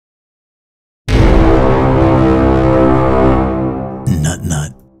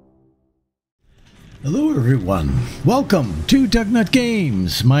Hello everyone, welcome to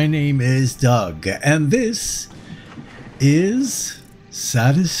DougNutGames. My name is Doug and this is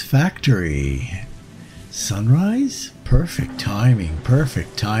Satisfactory. Sunrise? Perfect timing,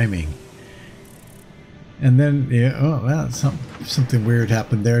 perfect timing. And then, yeah, oh well, something weird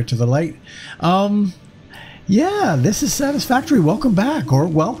happened there to the light. Yeah, this is Satisfactory. Welcome back, or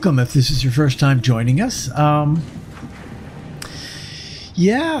welcome if this is your first time joining us.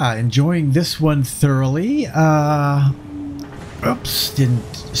 Yeah, enjoying this one thoroughly. Oops,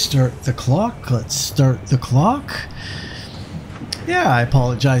 didn't start the clock. Let's start the clock. Yeah, I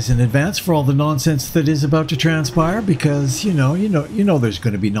apologize in advance for all the nonsense that is about to transpire because you know there's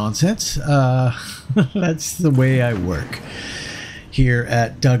going to be nonsense. That's the way I work here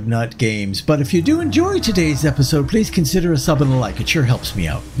at DougNutGames. But if you do enjoy today's episode, please consider a sub and a like. It sure helps me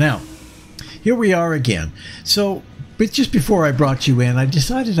out. Now, here we are again. So, but just before I brought you in, I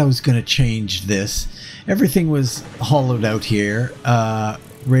decided I was going to change this. Everything was hollowed out here.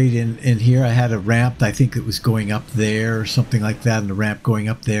 Right in here, I had a ramp. I think it was going up there or something like that, and a ramp going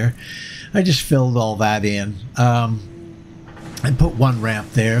up there. I just filled all that in and put one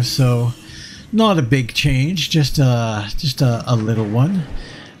ramp there. So, not a big change, just a little one.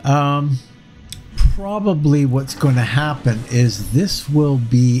 Probably what's going to happen is this will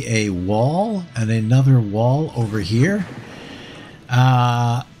be a wall and another wall over here.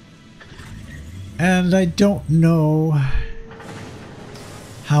 And I don't know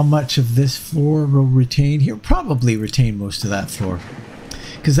how much of this floor will retain here. Probably retain most of that floor,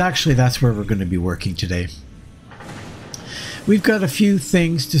 because actually that's where we're going to be working today. We've got a few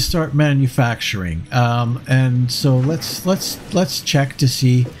things to start manufacturing, and so let's check to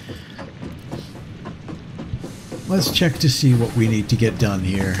see. Let's check to see what we need to get done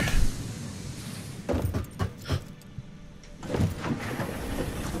here.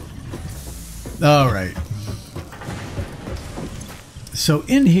 All right. So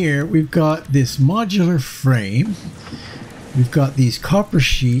in here, we've got this modular frame. We've got these copper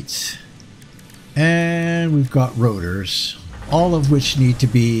sheets, and we've got rotors, all of which need to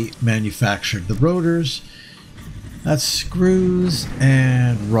be manufactured. The rotors, that's screws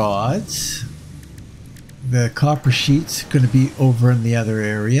and rods. The copper sheet's going to be over in the other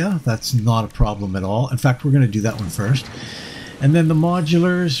area. That's not a problem at all. In fact, we're going to do that one first. And then the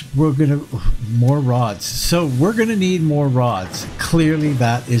modulars, we're going to... more rods. So we're going to need more rods. Clearly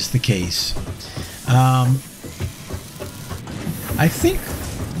that is the case. I think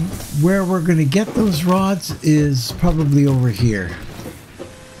where we're going to get those rods is probably over here.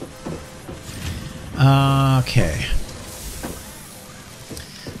 Okay.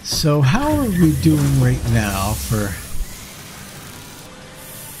 So how are we doing right now for...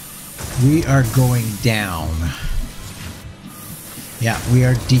 We are going down. Yeah, we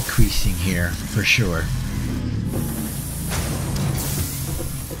are decreasing here for sure.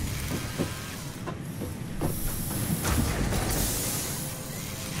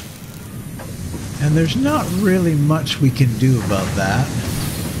 And there's not really much we can do about that.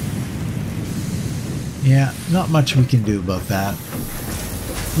 Yeah, not much we can do about that.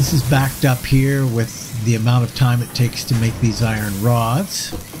 This is backed up here with the amount of time it takes to make these iron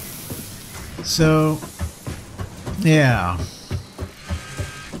rods. So, yeah.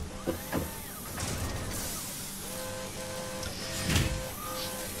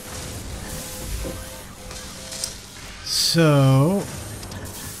 So,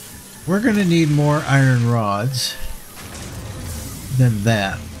 we're going to need more iron rods than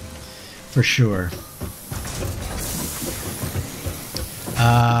that, for sure.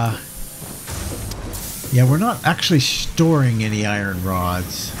 Yeah, we're not actually storing any iron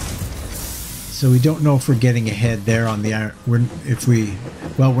rods, so we don't know if we're getting ahead there on the iron.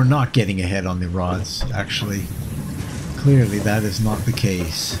 We're not getting ahead on the rods, actually. Clearly that is not the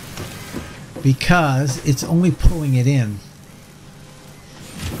case, because it's only pulling it in.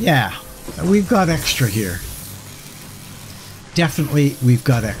 Yeah, we've got extra here. Definitely we've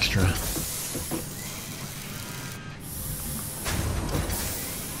got extra.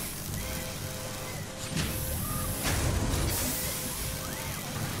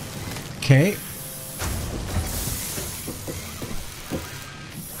 Okay.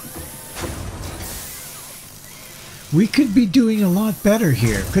 We could be doing a lot better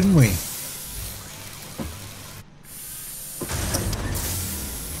here, couldn't we?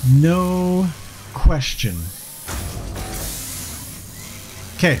 No question.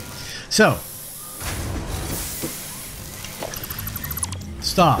 Okay, so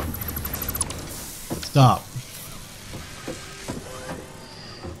stop.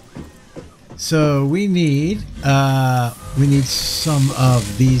 So we need some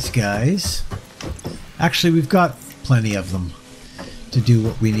of these guys. Actually, we've got plenty of them to do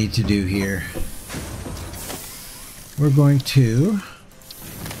what we need to do here. We're going to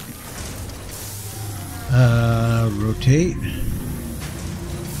rotate.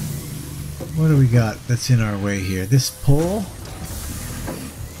 What do we got that's in our way here? This pole.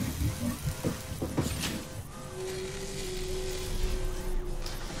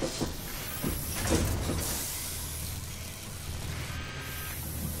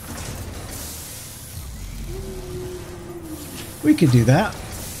 We could do that.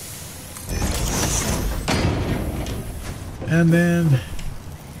 And then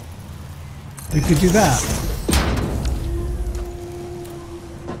we could do that.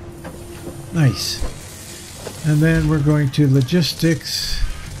 Nice. And then we're going to logistics,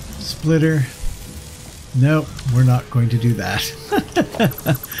 splitter. Nope, we're not going to do that.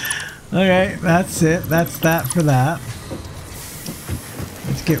 Okay, that's it. That's that for that.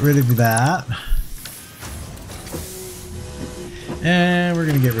 Let's get rid of that. And we're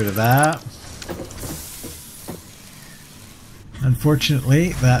going to get rid of that.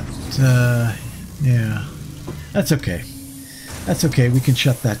 Unfortunately, that, yeah, that's okay. That's okay. We can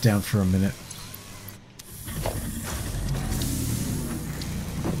shut that down for a minute.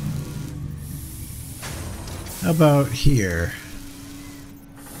 How about here?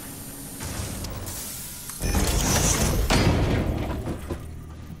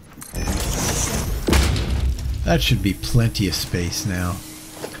 That should be plenty of space now.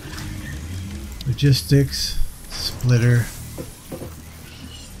 Logistics, splitter.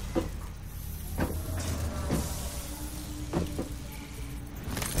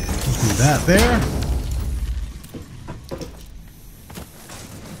 We'll do that there.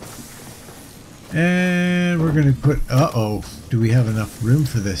 And we're going to put... Uh-oh. Do we have enough room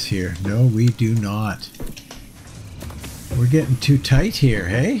for this here? No, we do not. We're getting too tight here,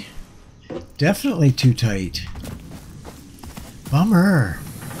 hey? Definitely too tight. Bummer.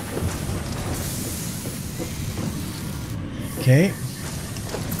 Okay.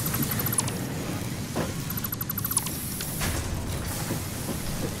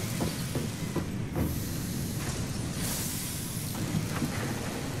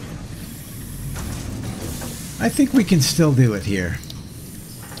 I think we can still do it here.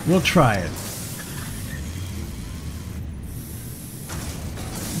 We'll try it.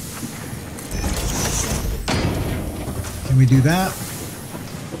 Can we do that?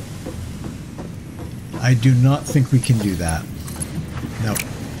 I do not think we can do that. No.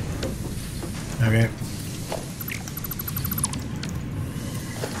 Okay.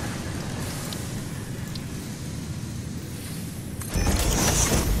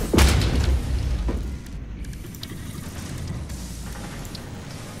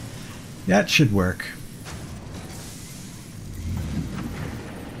 That should work.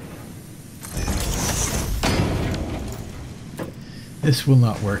 This will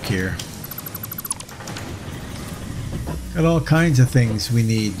not work here. Got all kinds of things we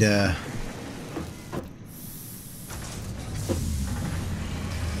need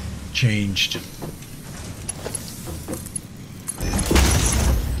changed.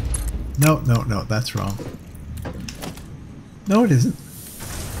 No, no, no, that's wrong. No, it isn't.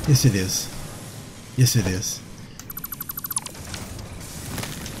 Yes, it is. Yes, it is.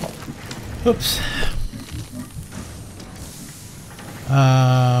 Oops.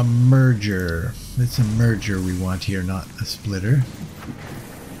 Merger. It's a merger we want here, not a splitter.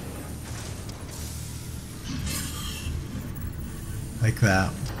 Like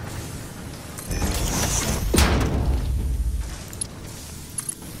that.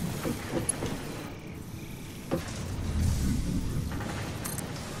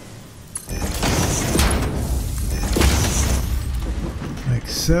 Like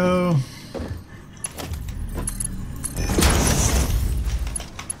so.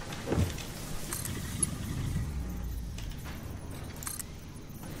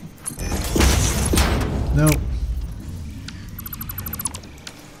 Nope.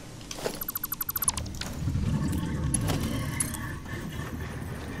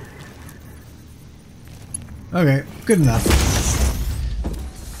 Okay, good enough.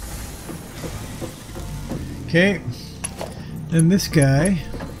 Okay, and this guy.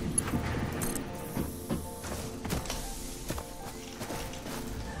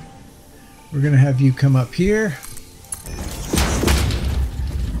 We're gonna have you come up here.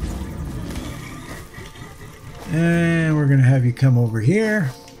 And we're going to have you come over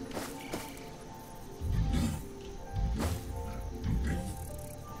here.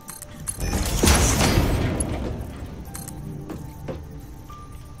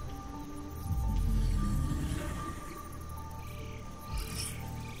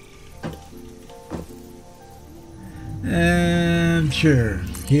 Sure.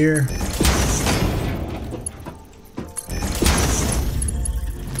 Here.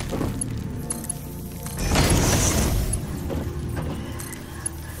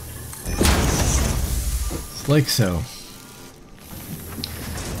 It's like so.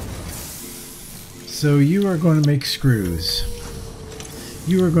 So you are going to make screws.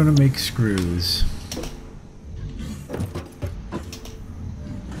 You are going to make screws.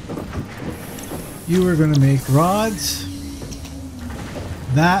 You are going to make rods.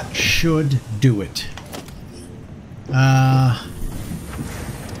 That should do it. Put a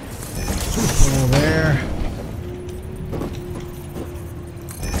pole there.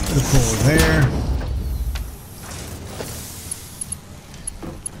 Put a pole there.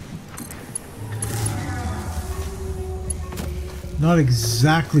 Not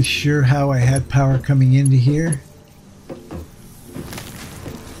exactly sure how I had power coming into here.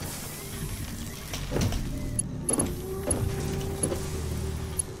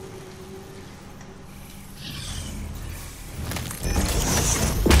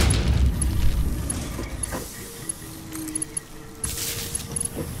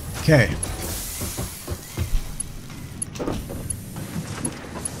 Okay.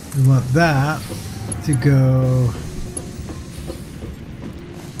 We want that to go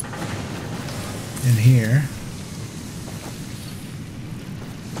in here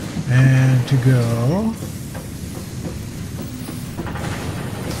and to go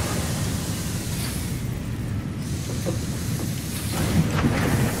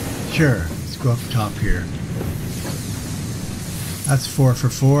sure, let's go up top here. That's 4 for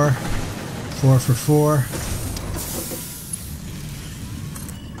 4. 4 for 4.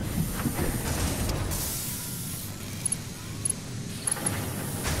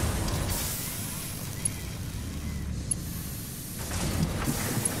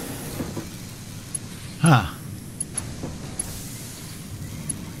 Huh.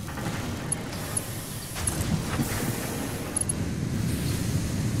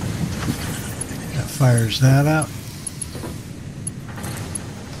 That fires that up.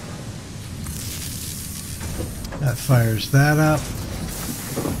 That fires that up.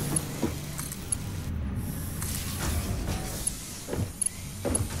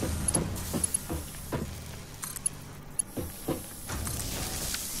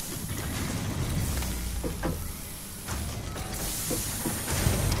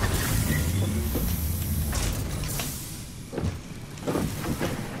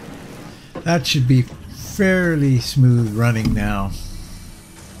 That should be fairly smooth running now.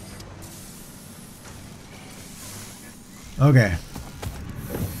 Okay.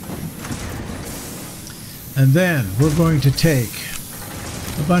 And then we're going to take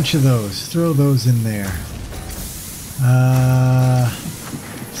a bunch of those, throw those in there.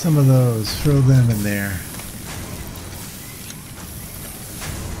 Some of those, throw them in there.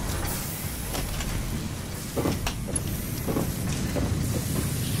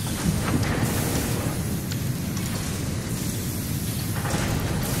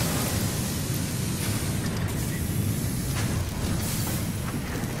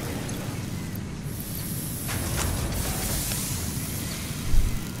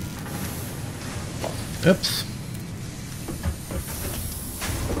 Oops.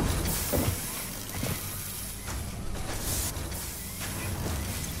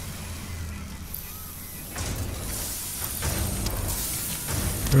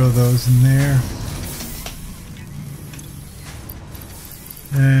 Throw those in there.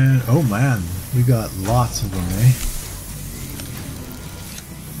 And, oh man, we got lots of them, eh?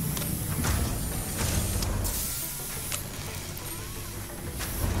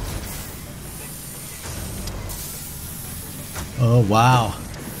 Oh, wow.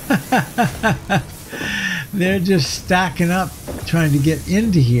 They're just stacking up, trying to get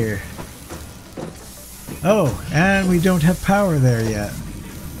into here. Oh, and we don't have power there yet.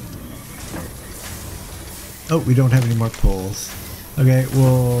 Oh, we don't have any more poles. Okay,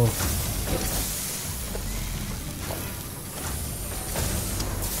 well...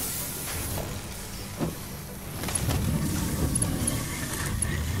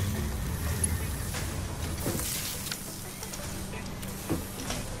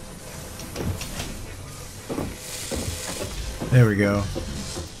 There we go.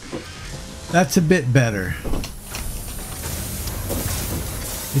 That's a bit better.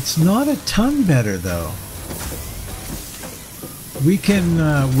 It's not a ton better though. We can,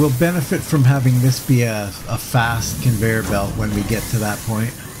 we'll benefit from having this be a fast conveyor belt when we get to that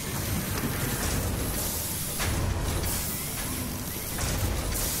point.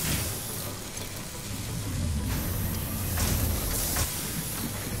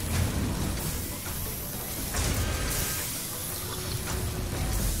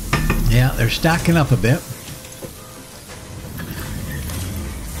 they're stacking up a bit.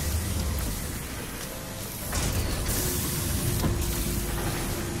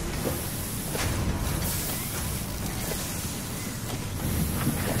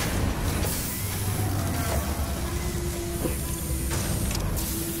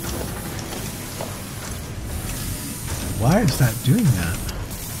 Why is that doing that?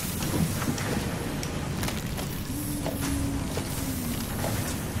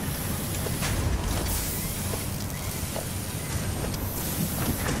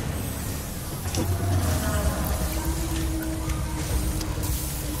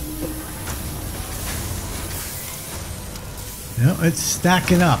 No, it's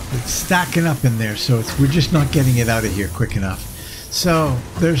stacking up. It's stacking up in there, so we're just not getting it out of here quick enough. So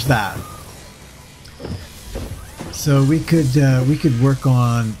there's that. So we could work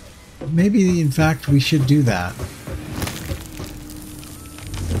on, maybe in fact we should do that.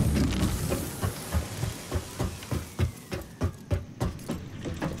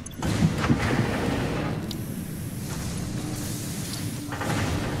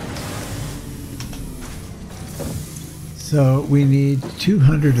 So we need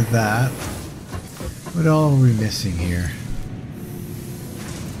 200 of that. What all are we missing here?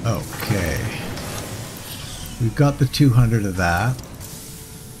 Okay. We've got the 200 of that.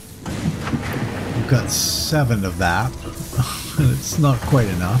 We've got 7 of that. It's not quite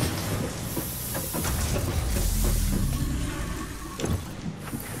enough.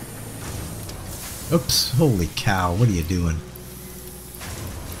 Oops, holy cow, what are you doing?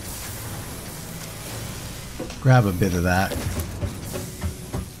 Grab a bit of that.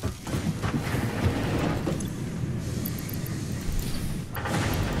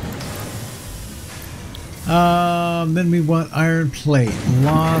 Then we want iron plate.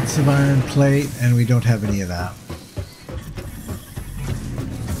 Lots of iron plate, and we don't have any of that.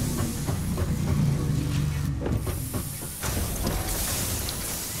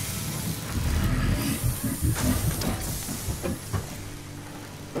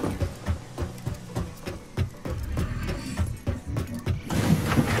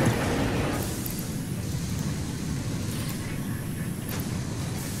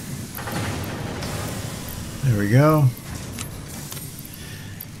 There we go.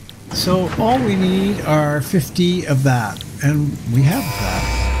 So all we need are 50 of that, and we have that.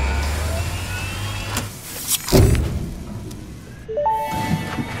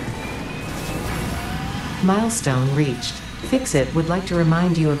 Milestone reached. Fix-It would like to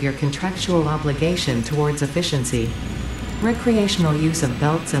remind you of your contractual obligation towards efficiency. Recreational use of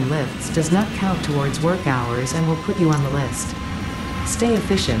belts and lifts does not count towards work hours and will put you on the list. Stay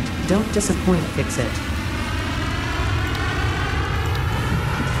efficient, don't disappoint. Fix-It.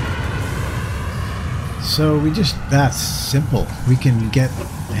 So we just, that's simple. We can get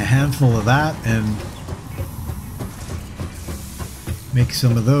a handful of that and make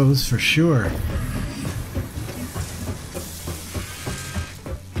some of those for sure.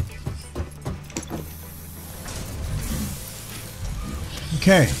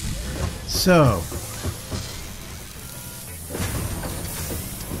 Okay, so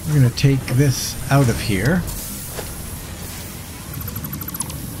we're going to take this out of here.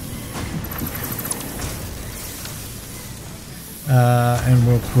 And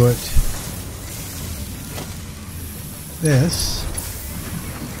we'll put this,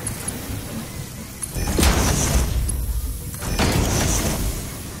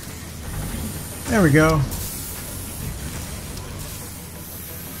 there we go.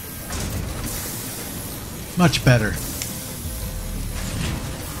 Much better.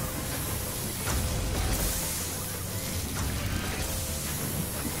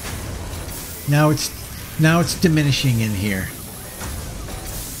 Now it's diminishing in here.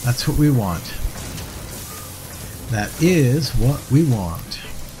 That's what we want. That is what we want.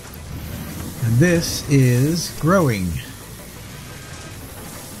 And this is growing.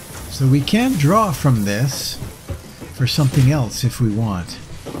 So we can draw from this for something else if we want.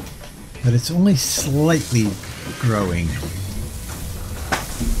 But it's only slightly growing.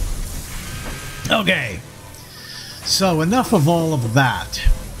 Okay. So enough of all of that.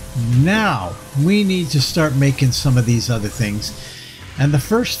 Now we need to start making some of these other things. And the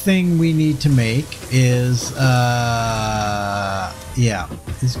first thing we need to make is,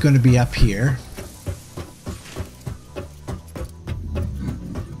 is going to be up here.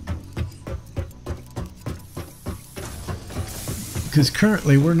 Because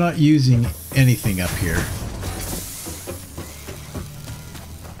currently we're not using anything up here.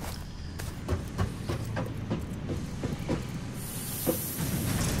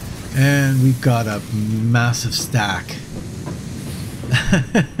 And we've got a massive stack.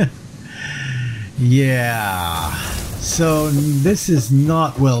 Yeah. So this is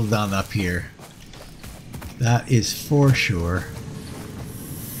not well done up here. That is for sure.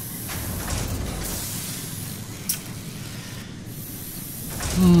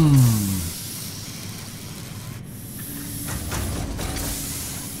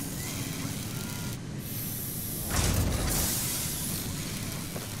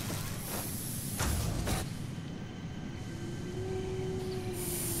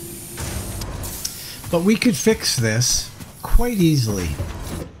 But we could fix this quite easily.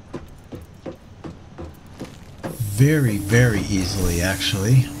 Very, very easily,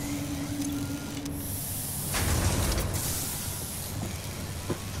 actually.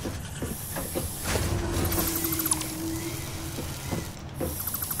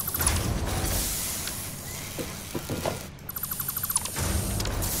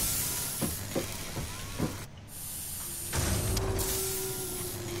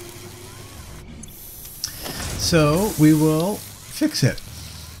 So we will fix it.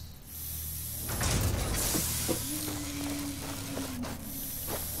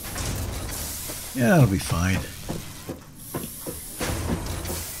 Yeah, that'll be fine.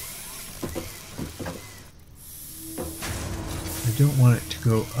 I don't want it to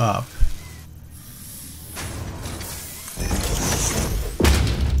go up.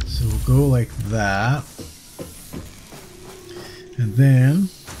 So we'll go like that. And then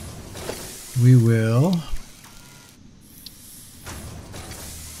we will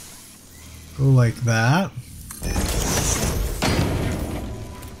go like that.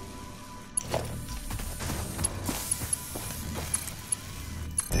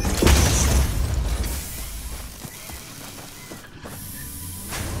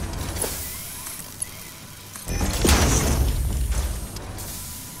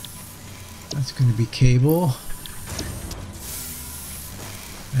 That's going to be cable.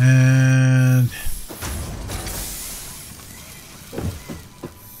 And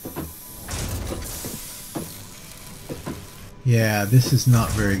yeah, this is not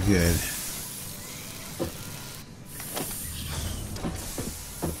very good.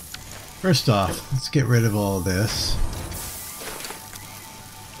 First off, let's get rid of all of this.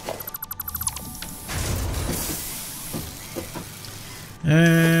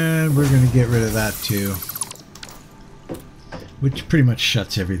 And we're going to get rid of that too, which pretty much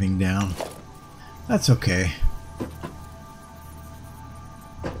shuts everything down. That's okay.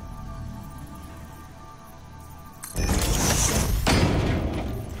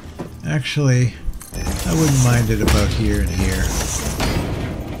 Actually, I wouldn't mind it about here and here.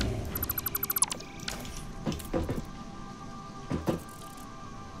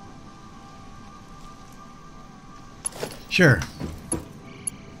 Sure.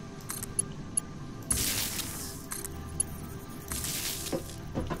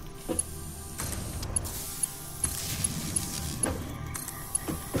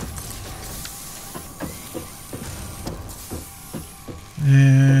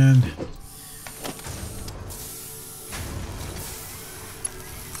 And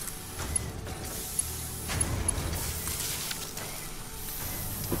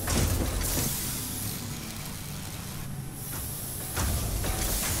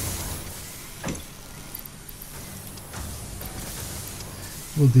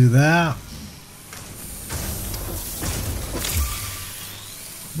we'll do that.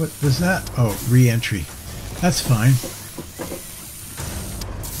 What was that? Oh, re-entry. That's fine.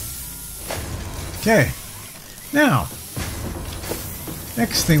 Okay, now,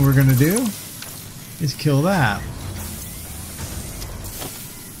 next thing we're going to do is kill that.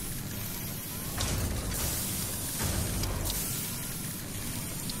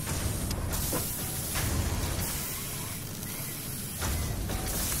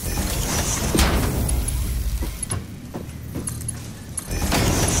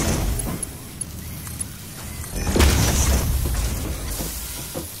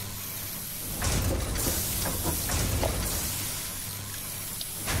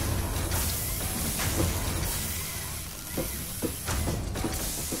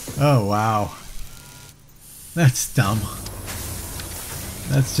 Oh, wow. That's dumb.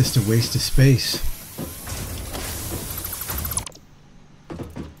 That's just a waste of space.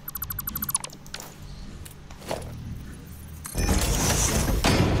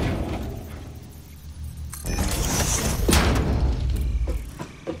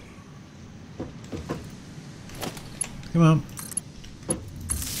 Come on.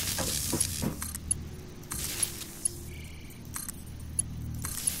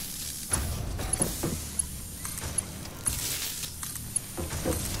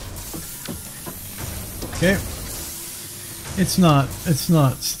 Okay. It's not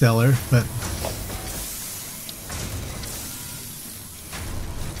stellar, but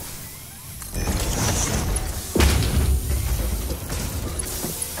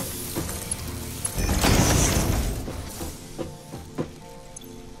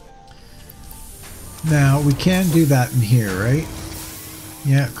Now, we can do that in here, right?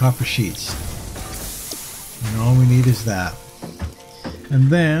 Yeah, copper sheets. And all we need is that. And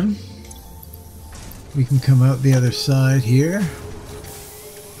then we can come out the other side here.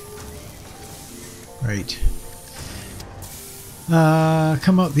 Right.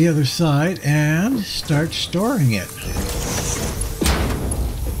 Come out the other side and start storing it.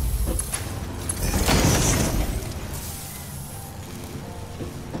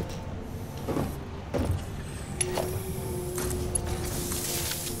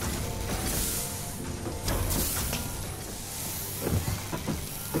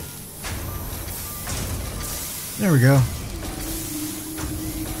 There we go.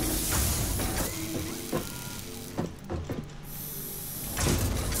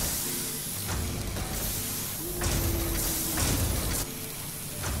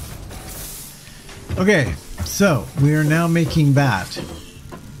 Okay, so we are now making that.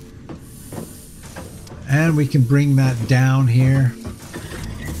 And we can bring that down here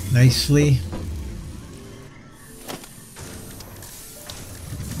nicely.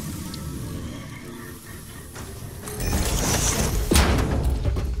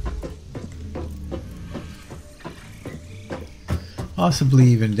 Possibly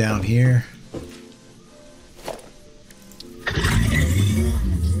even down here.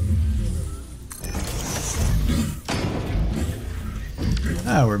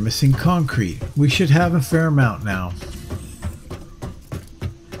 Ah, we're missing concrete. We should have a fair amount now.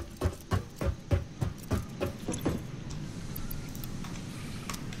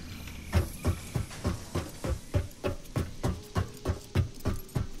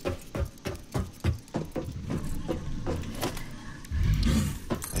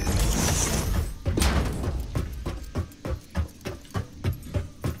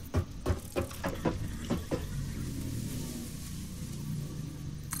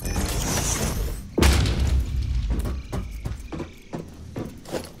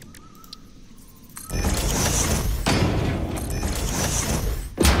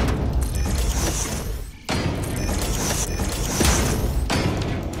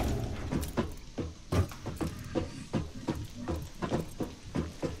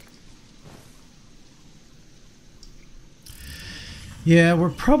 Yeah, we're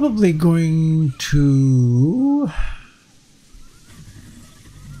probably going to...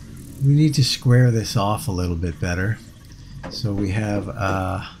 We need to square this off a little bit better. So we have...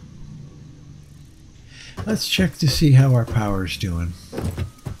 Let's check to see how our power's doing.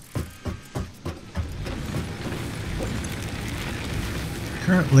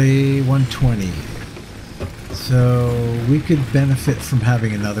 Currently 120. So we could benefit from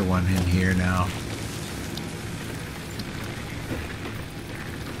having another one in here now.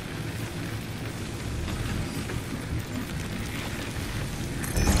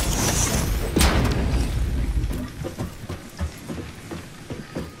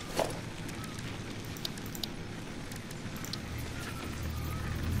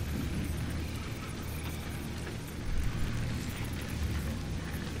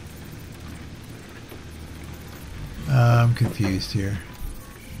 I'm confused here.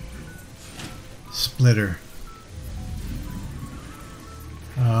 Splitter.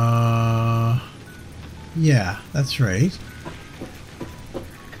 Yeah, that's right.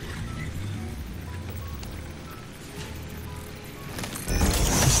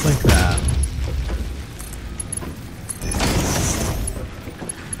 Just like that.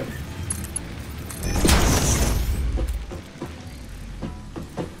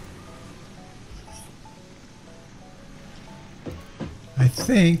 I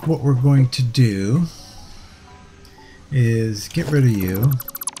think what we're going to do is get rid of you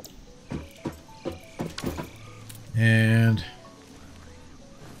and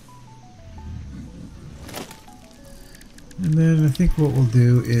then I think what we'll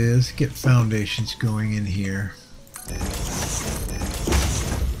do is get foundations going in here.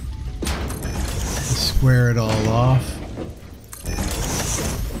 Just square it all off.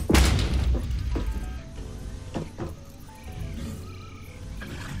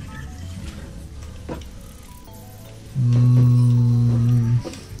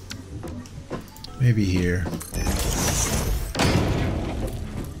 Maybe here.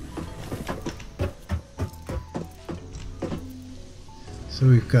 So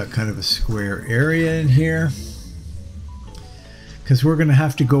we've got kind of a square area in here because we're going to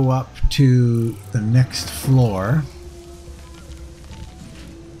have to go up to the next floor.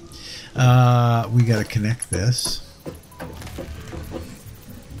 We got to connect this.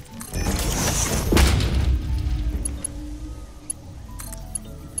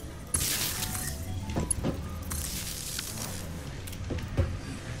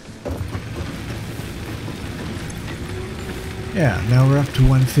 Yeah, now we're up to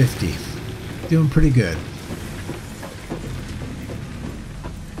 150. Doing pretty good.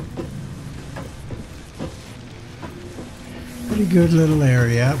 Pretty good little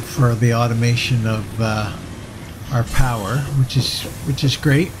area for the automation of our power, which is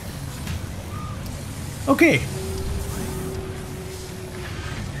great. Okay.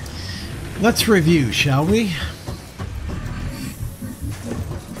 Let's review, shall we?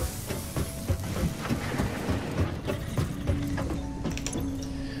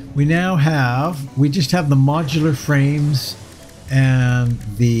 We just have the modular frames and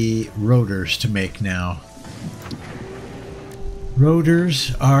the rotors to make now.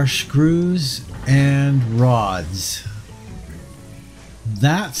 Rotors are screws and rods.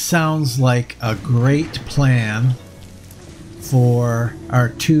 That sounds like a great plan for our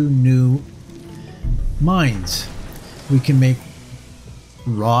two new mines. We can make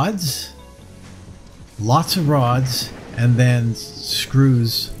rods, lots of rods, and then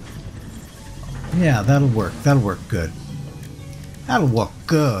screws. Yeah, that'll work. That'll work good. That'll work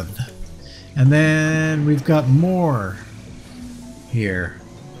good. And then we've got more here.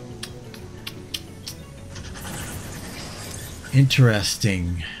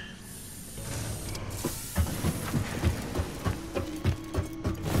 Interesting.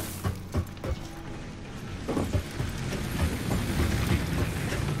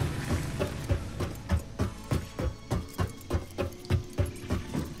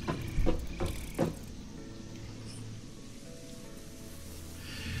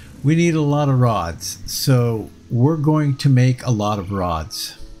 We need a lot of rods, so we're going to make a lot of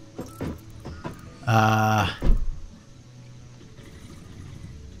rods.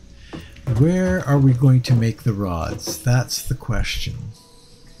 Where are we going to make the rods? That's the question.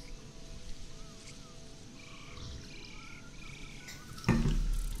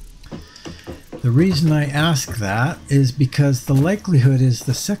 The reason I ask that is because the likelihood is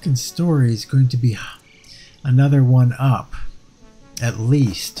the second story is going to be another one up, at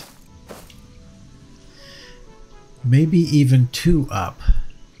least. Maybe even two up.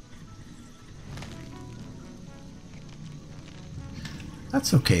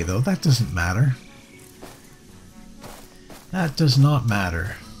 That's okay though, that doesn't matter. That does not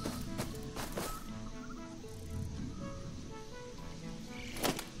matter.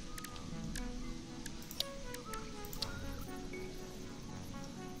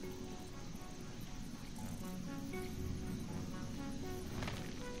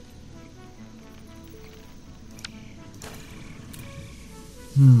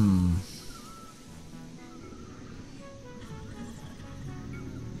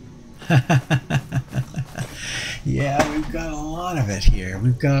 Yeah, we've got a lot of it here.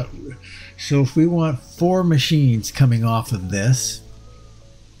 We've got, so if we want 4 machines coming off of this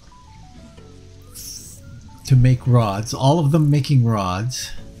to make rods, all of them making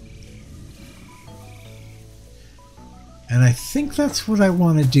rods. And I think that's what I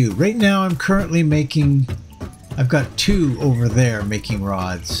want to do. Right now I'm currently making, I've got 2 over there making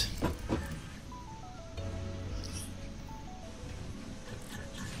rods.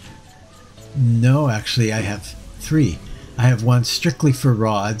 No, actually I have 3. I have 1 strictly for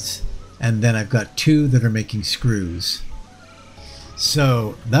rods, and then I've got 2 that are making screws.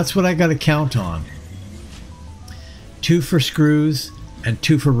 So that's what I got to count on. 2 for screws and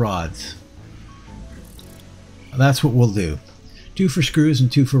 2 for rods. That's what we'll do. 2 for screws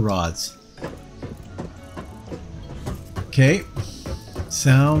and 2 for rods. Okay,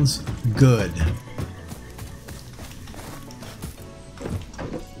 sounds good.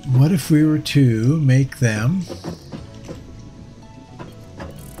 What if we were to make them?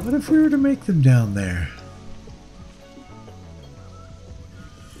 What if we were to make them down there?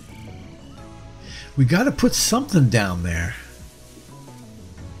 We got to put something down there.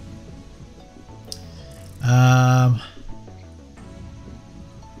 I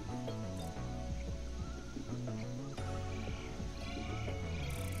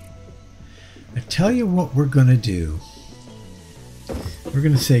tell you what we're going to do. We're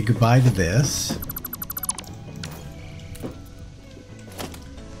going to say goodbye to this.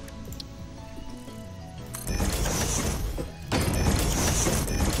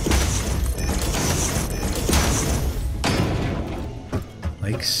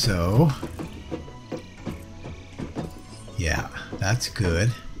 Like so. Yeah, that's good.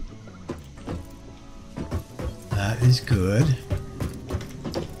 That is good.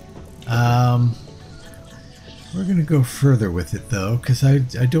 We're going to go further with it though, because I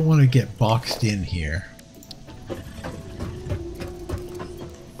don't want to get boxed in here.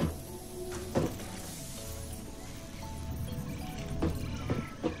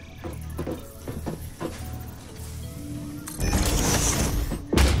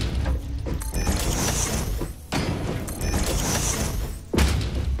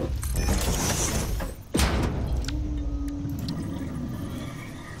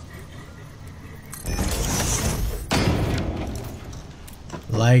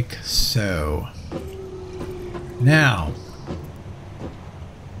 Like so. Now,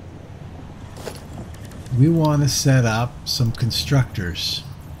 we want to set up some constructors.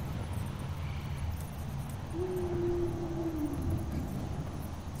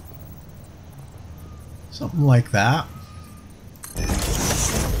 Something like that.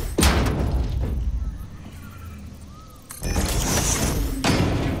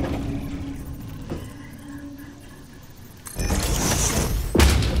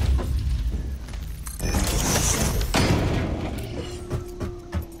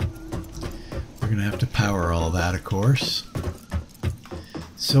 We're going to have to power all that, of course.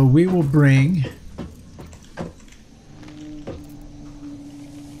 So we will bring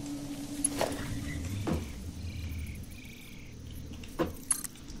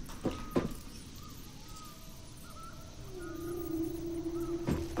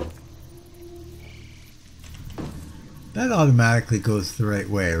that automatically goes the right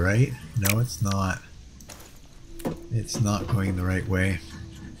way, right? No, it's not. It's not going the right way.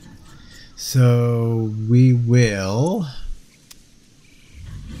 So we will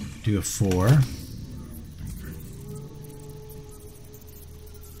do a 4.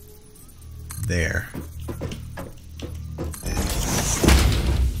 There.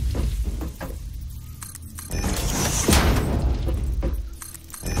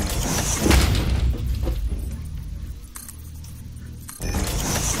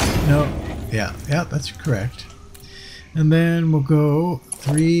 No, yeah, that's correct. And then we'll go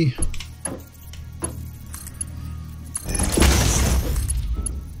 3.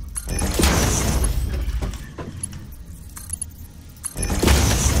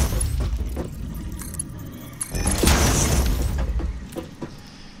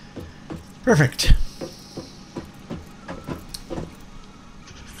 Perfect.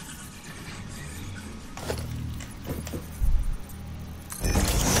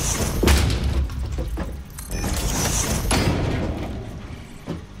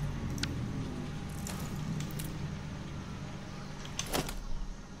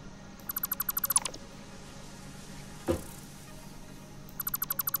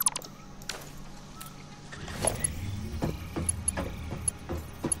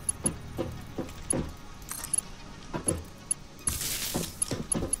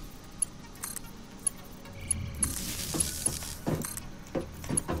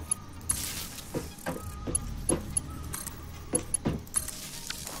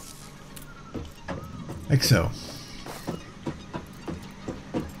 Like so.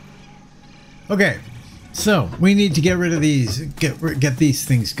 Okay, so we need to get rid of these, get these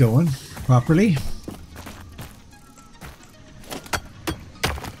things going properly.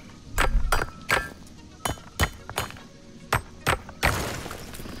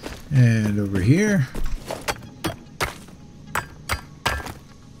 And over here.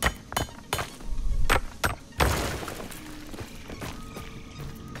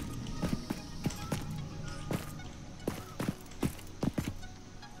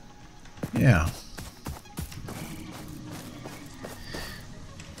 Yeah.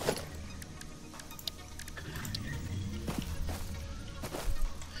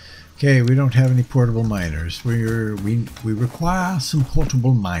 Okay, we don't have any portable miners. We require some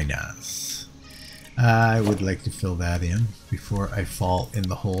portable miners. I would like to fill that in before I fall in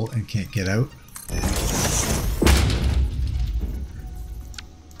the hole and can't get out.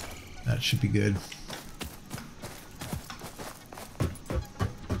 That should be good.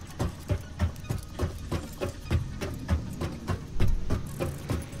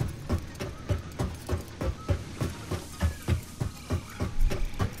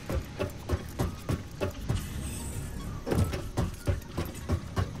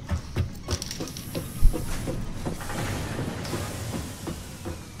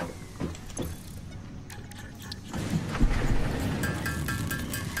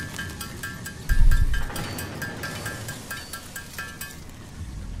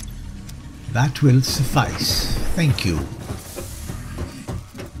 That will suffice. Thank you.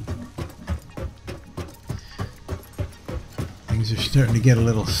 Things are starting to get a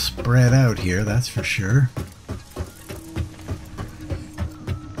little spread out here, that's for sure.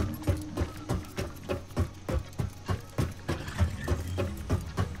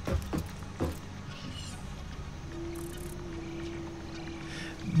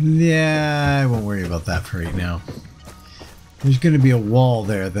 Yeah, I won't worry about that for right now. There's going to be a wall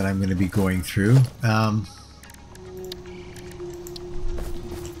there that I'm going to be going through.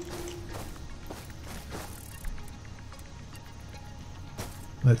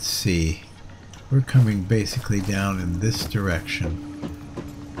 Let's see. We're coming basically down in this direction.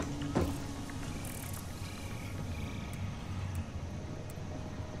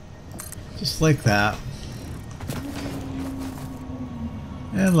 Just like that.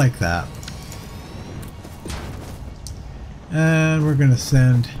 And like that. And we're going to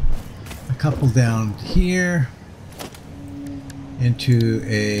send a couple down here into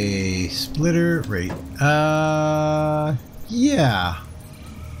a splitter right. Yeah.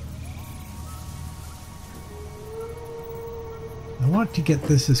 I want to get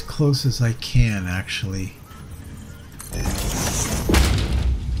this as close as I can, actually.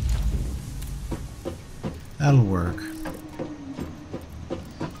 That'll work.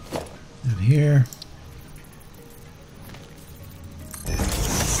 And here.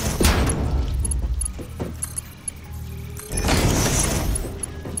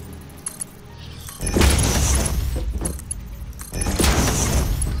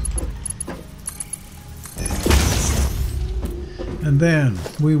 And then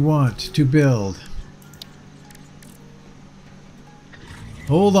we want to build.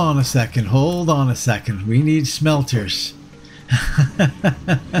 Hold on a second, hold on a second. We need smelters.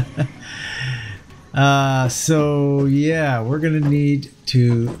 So yeah, we're gonna need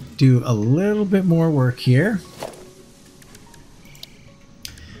to do a little bit more work here.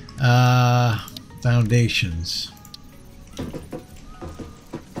 Foundations.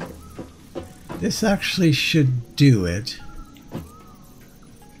 This actually should do it.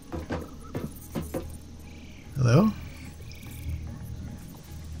 Hello?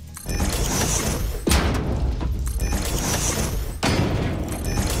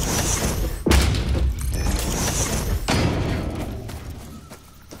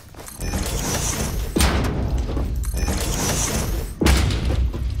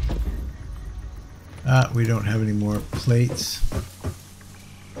 We don't have any more plates.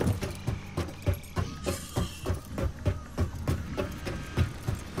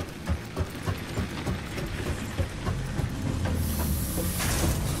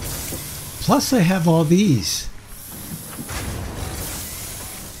 Plus I have all these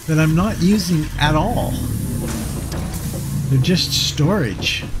that I'm not using at all. They're just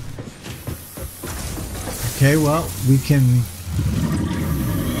storage. Okay, well, we can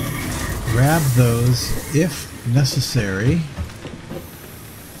grab those if necessary,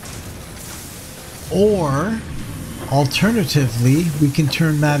 or alternatively we can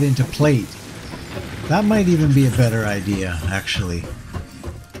turn that into plate. That might even be a better idea, actually.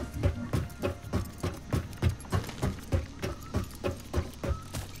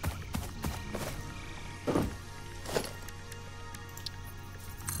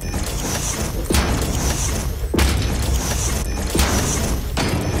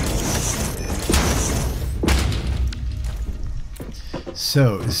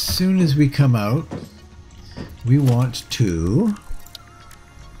 So, as soon as we come out, we want to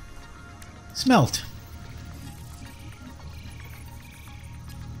smelt.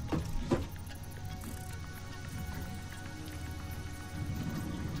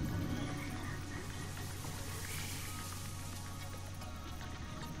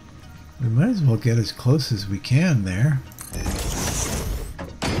 We might as well get as close as we can there.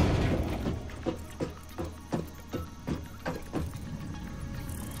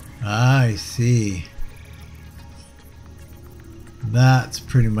 I see. That's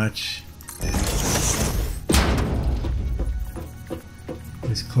pretty much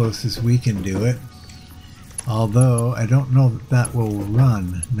as close as we can do it. Although I don't know that that will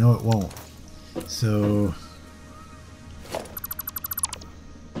run. No, it won't. So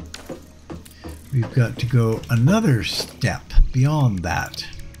we've got to go another step beyond that.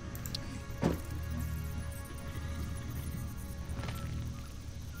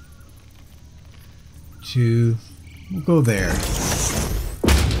 We'll go there.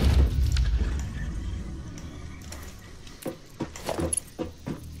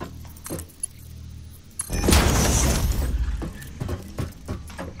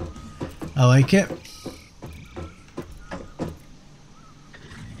 I like it.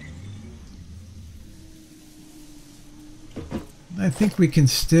 I think we can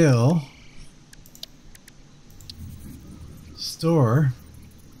still store.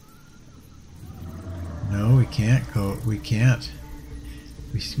 No, we can't go. We can't.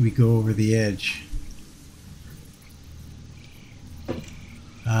 We go over the edge.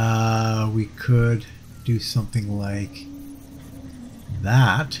 We could do something like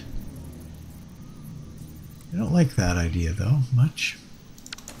that. I don't like that idea though much.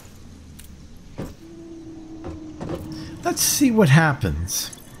 Let's see what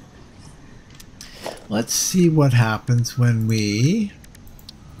happens. Let's see what happens when we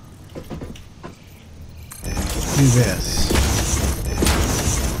do this.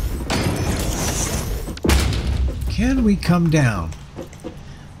 Can we come down?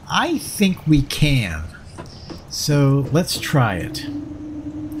 I think we can. So let's try it.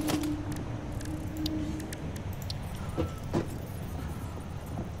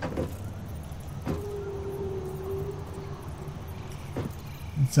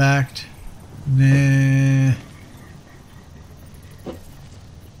 In fact, nah.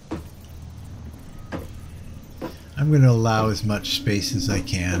 I'm going to allow as much space as I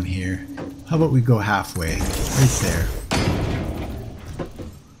can here. How about we go halfway? Right there.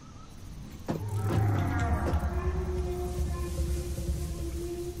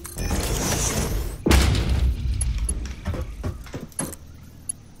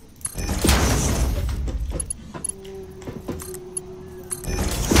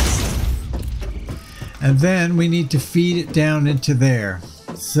 And then we need to feed it down into there.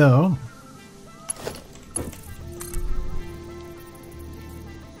 So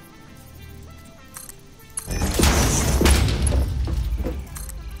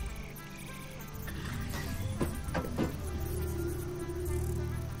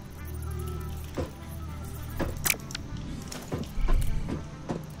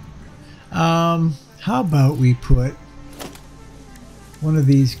how about we put one of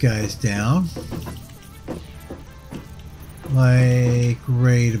these guys down, like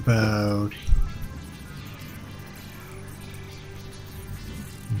right about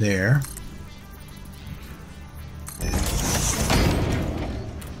there.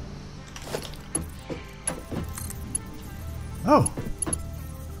 Oh,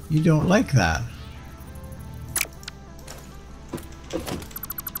 you don't like that.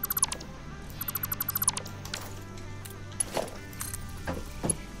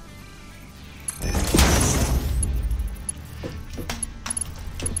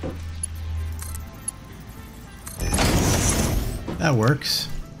 That works.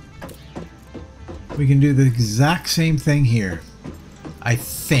 We can do the exact same thing here. I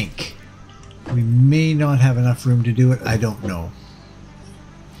think. We may not have enough room to do it. I don't know.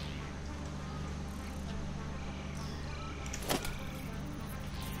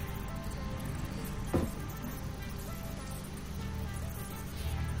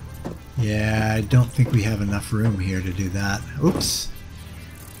 Yeah, I don't think we have enough room here to do that. Oops.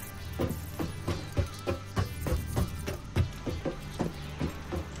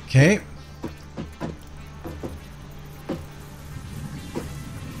 Okay.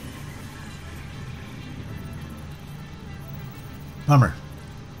 Bummer.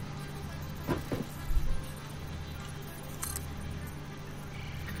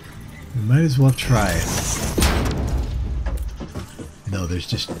 We might as well try it. No,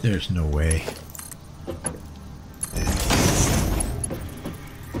 there's no way.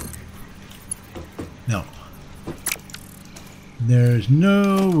 No. There's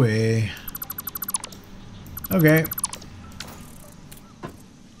no way. Okay.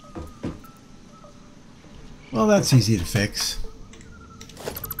 Well, that's easy to fix.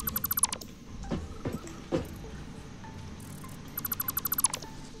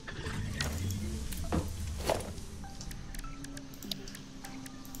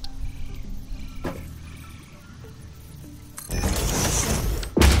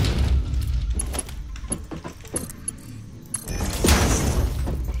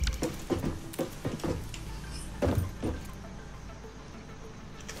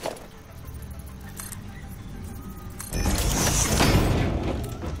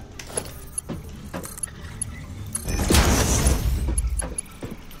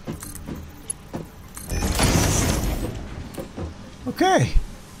 Okay.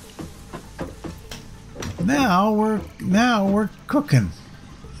 Now we're cooking.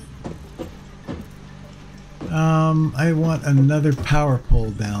 I want another power pole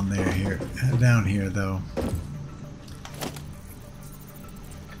down here though.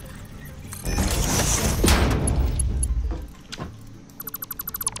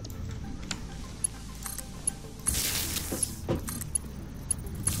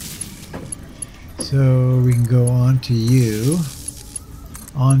 So we can go on to you.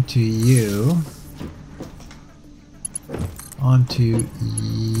 Onto you, onto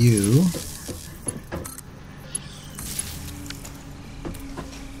you,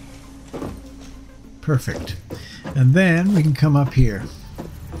 perfect, and then we can come up here.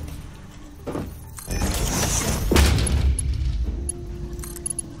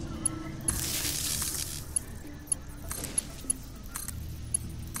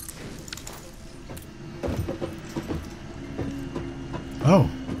 Oh,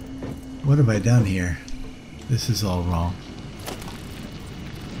 what have I done here? This is all wrong.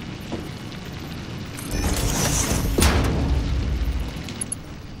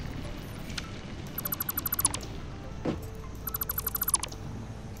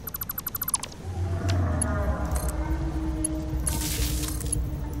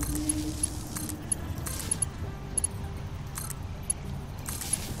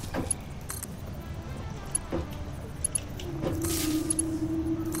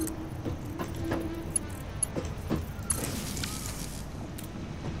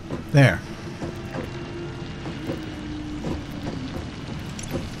 There.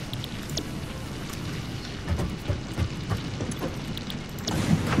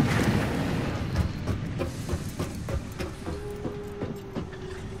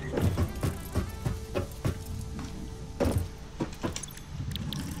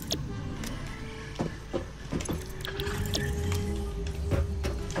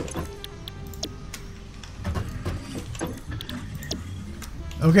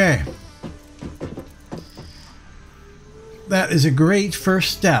 Okay. That is a great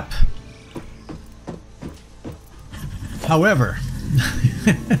first step. However,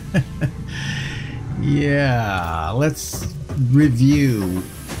 yeah, let's review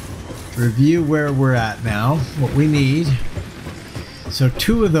where we're at now, what we need. So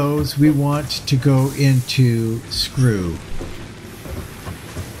 2 of those we want to go into screw.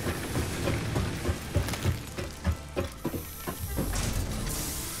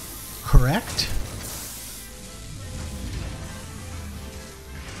 Correct?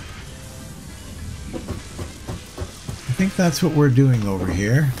 I think that's what we're doing over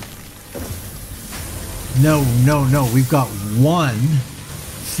here. No, no, no. We've got 1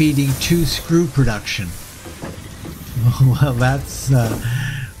 feeding 2 screw production. Well, that's...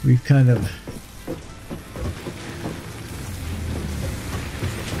 we've kind of...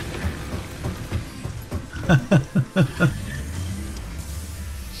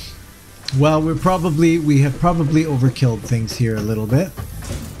 Well, we have probably overkilled things here a little bit.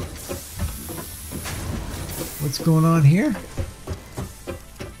 What's going on here?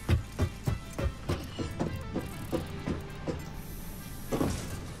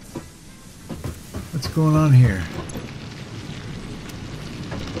 What's going on here?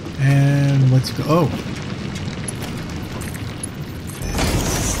 And let's go. Oh.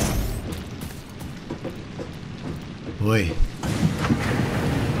 Boy.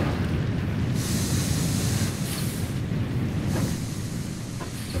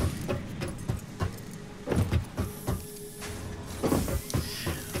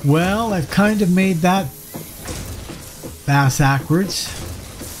 Well, I've kind of made that backwards.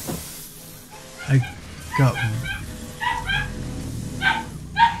 I got...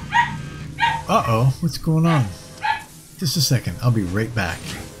 Uh-oh, what's going on? Just a second, I'll be right back.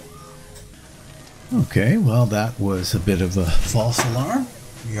 Okay, well that was a bit of a false alarm.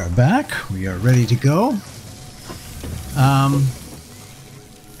 We are back, we are ready to go.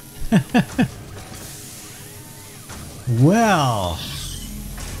 Well...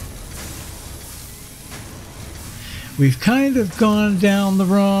 we've kind of gone down the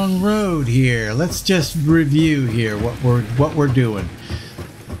wrong road here. Let's just review here what we're doing.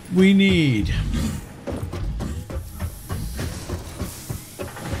 We need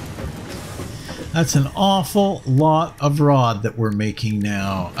that's an awful lot of rod that we're making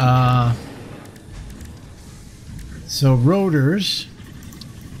now. So rotors,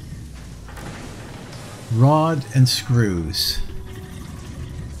 rod and screws.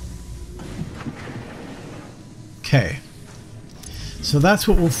 Okay, so that's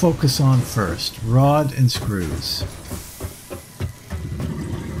what we'll focus on first, rod and screws.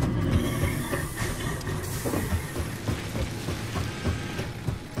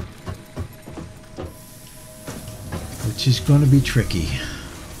 Which is going to be tricky.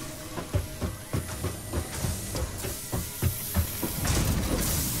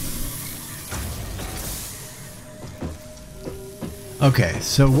 Okay,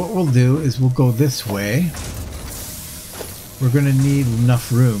 so what we'll do is we'll go this way. We're going to need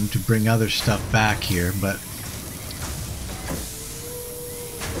enough room to bring other stuff back here, but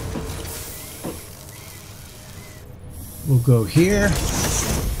we'll go here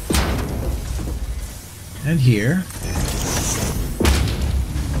and here.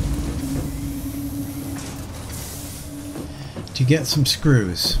 To get some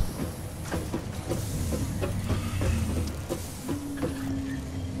screws.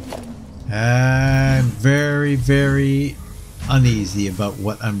 I'm very, very uneasy about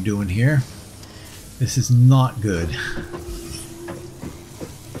what I'm doing here. This is not good.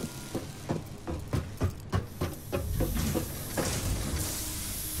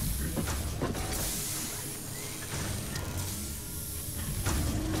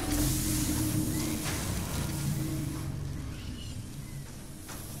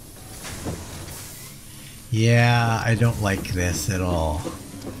 Yeah, I don't like this at all.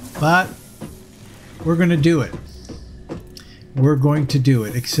 But we're going to do it. We're going to do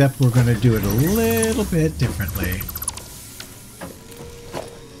it, except we're going to do it a little bit differently.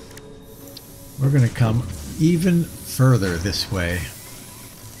 We're going to come even further this way.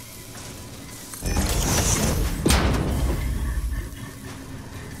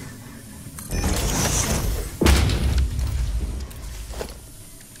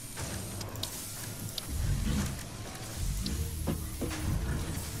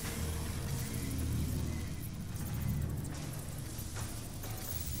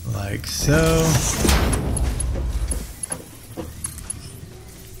 Like so.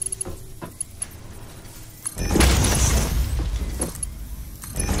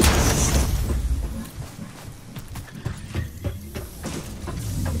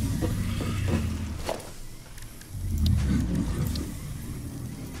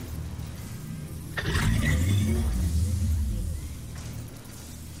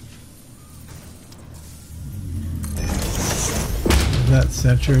 That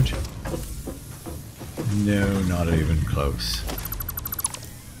centered? No, not even close.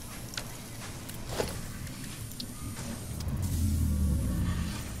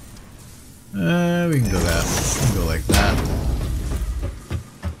 We can go that. We can go like that.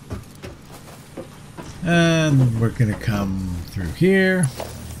 And we're gonna come through here.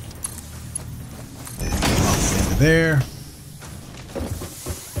 Up into there.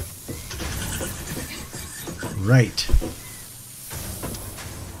 Right.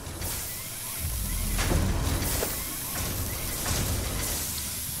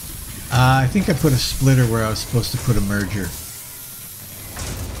 I think I put a splitter where I was supposed to put a merger.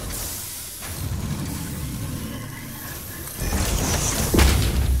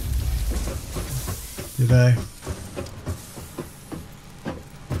 Did I?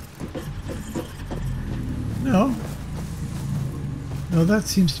 No. No, that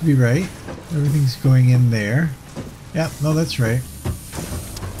seems to be right. Everything's going in there. Yeah, no, that's right.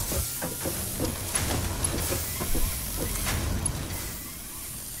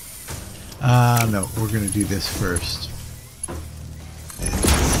 No, we're going to do this first.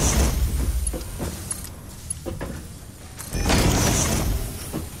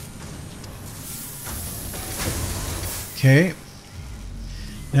 Okay.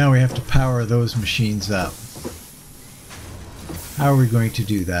 Now we have to power those machines up. How are we going to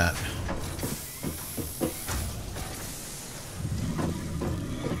do that?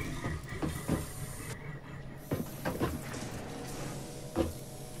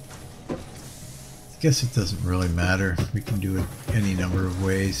 I guess it doesn't really matter. We can do it any number of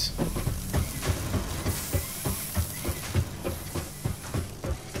ways.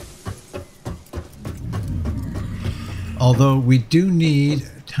 Although we do need,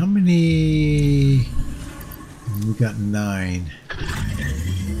 how many? We got 9.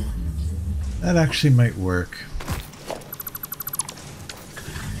 That actually might work.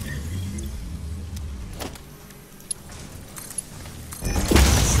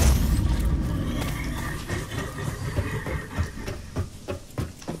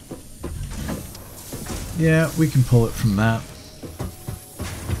 Yeah, we can pull it from that.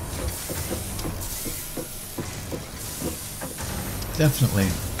 Definitely.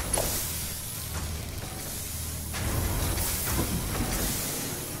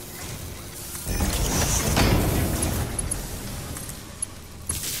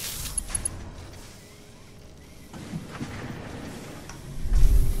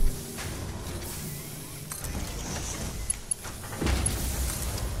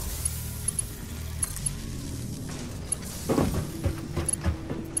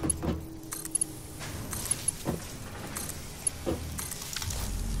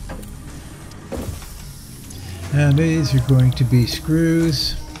 And these are going to be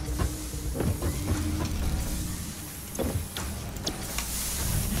screws.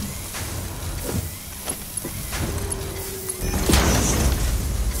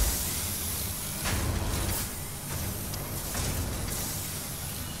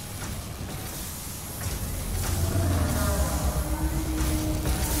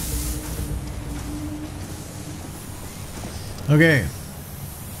 Okay.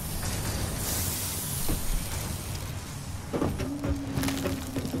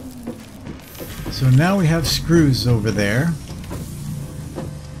 So now we have screws over there.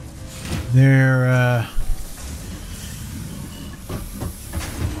 They're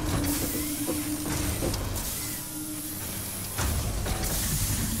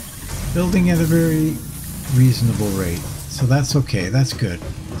building at a very reasonable rate. So that's okay. That's good.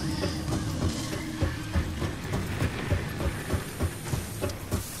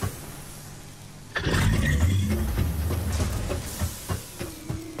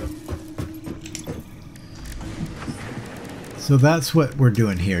 So that's what we're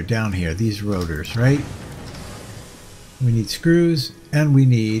doing here, down here, these rotors, right? We need screws and we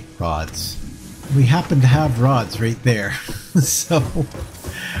need rods. We happen to have rods right there. So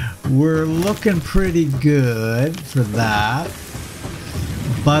we're looking pretty good for that.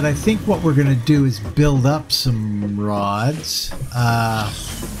 But I think what we're going to do is build up some rods.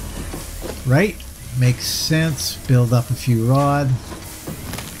 Right? Makes sense. Build up a few rods.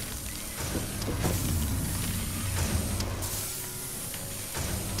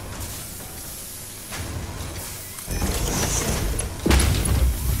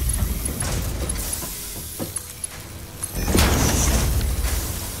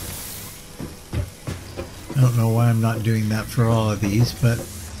 I don't know why I'm not doing that for all of these, but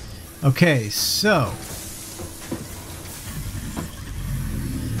okay, so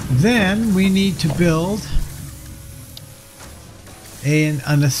then we need to build an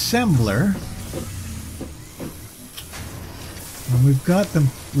assembler. And we've got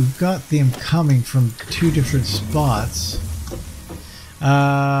them coming from two different spots.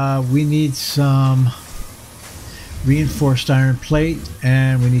 We need some reinforced iron plate,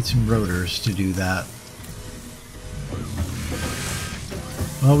 and we need some rotors to do that.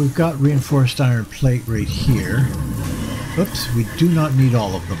 Well, we've got reinforced iron plate right here. Oops, we do not need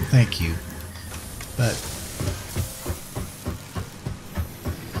all of them, thank you. But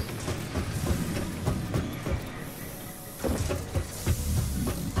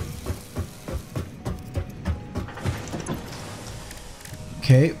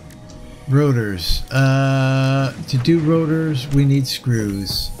okay, rotors. To do rotors, we need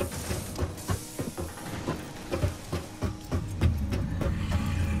screws.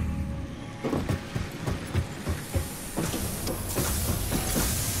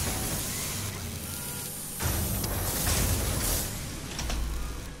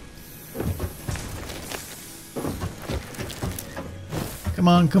 Come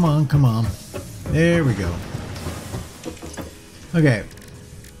on, come on, come on. There we go. Okay.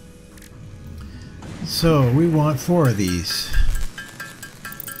 So we want 4 of these.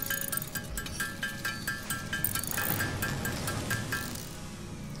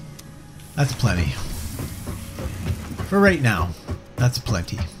 That's plenty. For right now, that's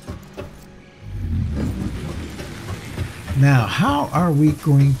plenty. Now, how are we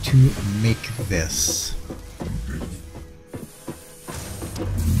going to make this?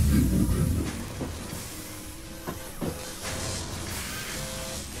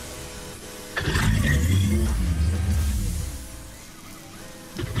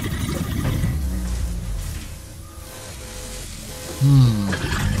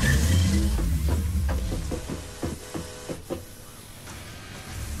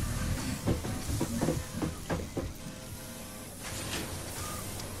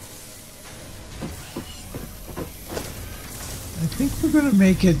 I think we're going to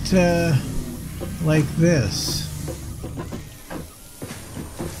make it like this.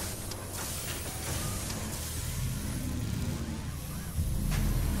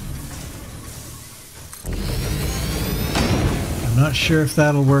 I'm not sure if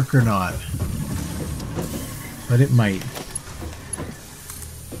that'll work or not, but it might.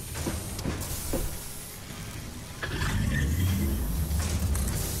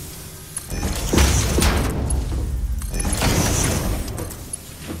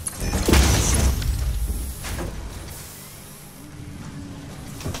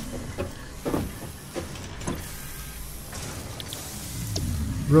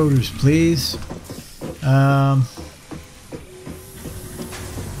 Rotors, please.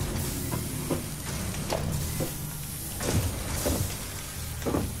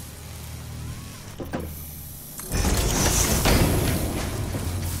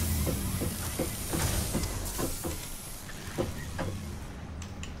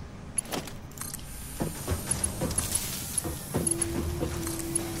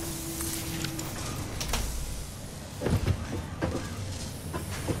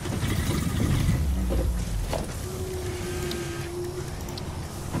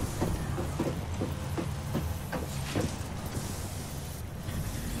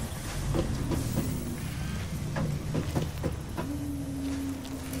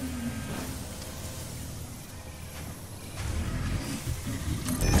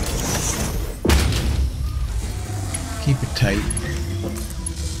 Keep it tight.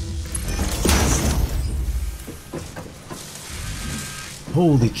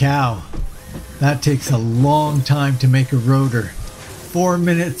 Holy cow. That takes a long time to make a rotor. 4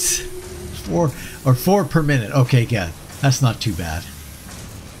 minutes. 4 per minute. Okay, good. That's not too bad.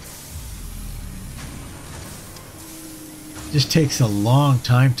 Just takes a long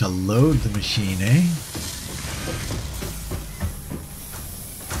time to load the machine, eh?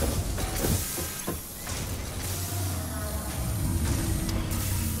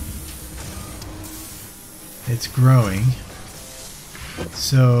 It's growing,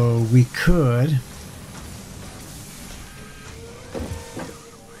 so we could,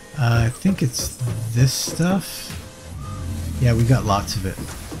 I think it's this stuff. Yeah, we got lots of it.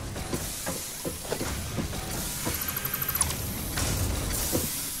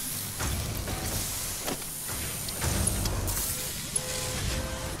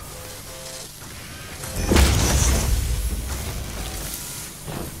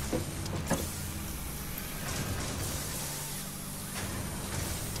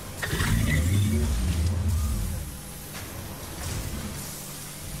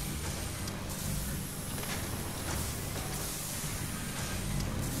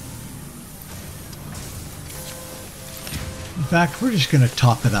 fact, we're just going to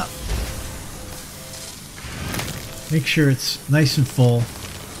top it up. Make sure it's nice and full.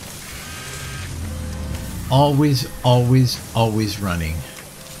 Always, always, always running.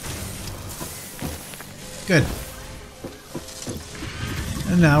 Good.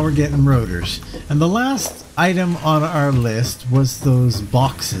 And now we're getting rotors. And the last item on our list was those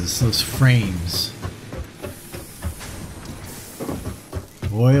boxes, those frames.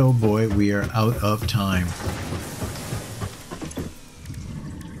 Boy, oh boy, we are out of time.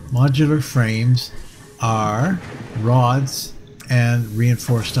 Modular frames are rods and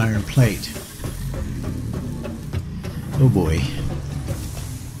reinforced iron plate. Oh boy.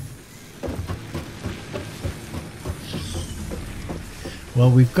 Well,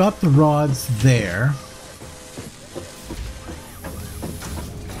 we've got the rods there.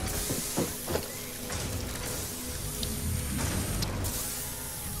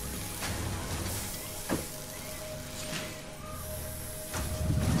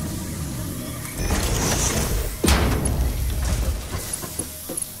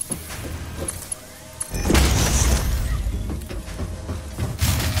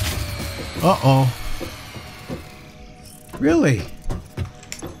 Uh-oh. Really?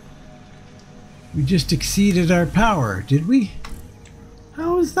 We just exceeded our power, did we?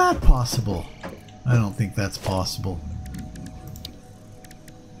 How is that possible? I don't think that's possible.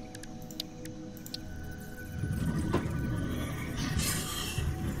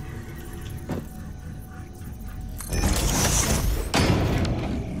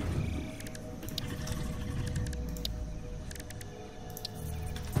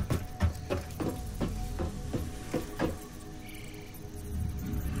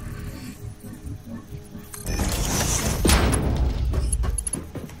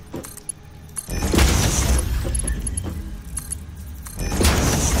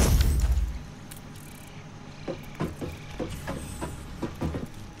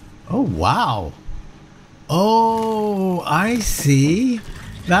 Oh, wow. Oh, I see.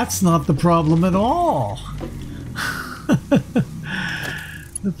 That's not the problem at all.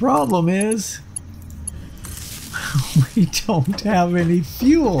 The problem is we don't have any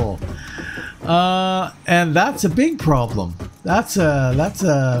fuel. And that's a big problem. That's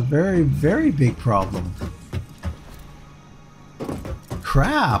a very, very big problem.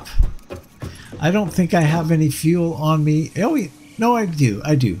 Crap. I don't think I have any fuel on me. Oh, wait. No, I do.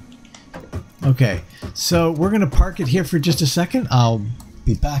 Okay, so we're going to park it here for just a second. I'll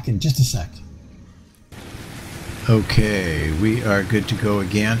be back in just a sec. Okay, we are good to go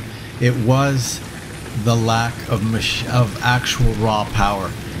again. It was the lack of actual raw power,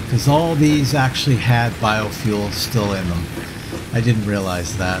 because all these actually had biofuel still in them. I didn't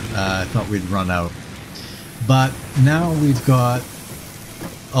realize that. I thought we'd run out. But now we've got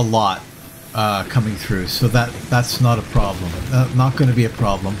a lot coming through, so that's not a problem. Not going to be a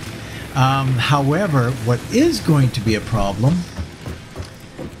problem. However, what is going to be a problem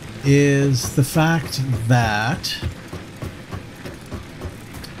is the fact that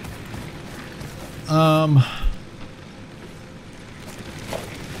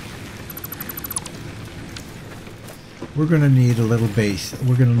we're going to need a little base.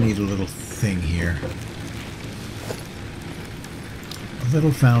 We're going to need a little thing here. A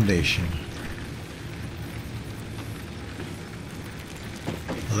little foundation.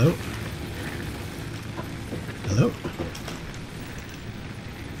 Hello? Hello?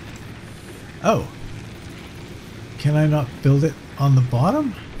 Oh. Can I not build it on the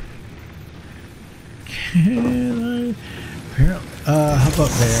bottom? Can I? Apparently, how about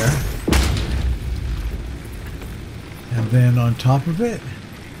there? And then on top of it?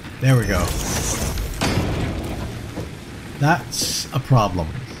 There we go. That's a problem.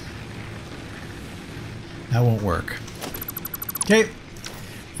 That won't work. Okay.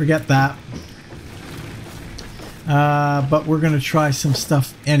 Forget that. But we're going to try some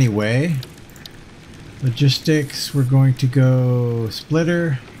stuff anyway. Logistics, we're going to go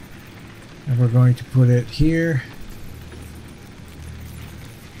splitter. And we're going to put it here.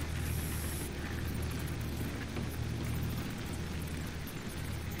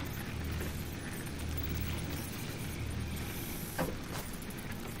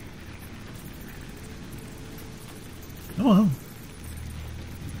 Oh,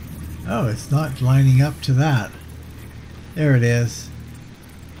 oh, it's not lining up to that. There it is.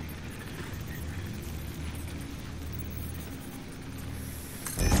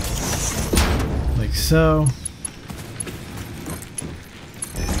 Like so.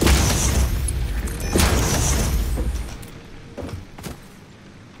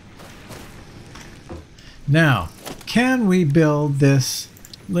 Now, can we build this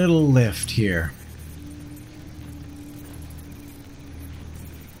little lift here?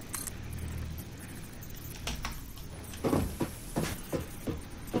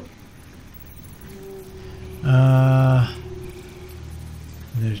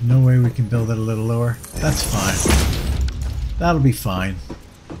 build it a little lower. That's fine. That'll be fine.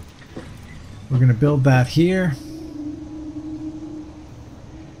 We're going to build that here.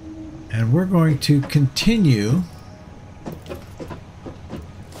 And we're going to continue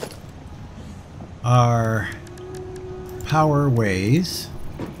our power ways.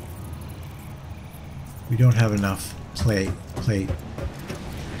 We don't have enough plate.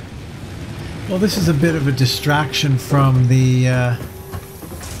 Well, this is a bit of a distraction from the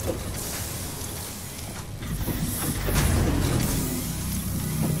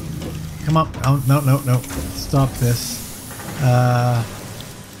come on. Oh, no. Stop this.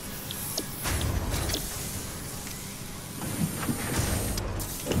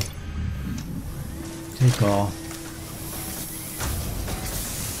 Take all.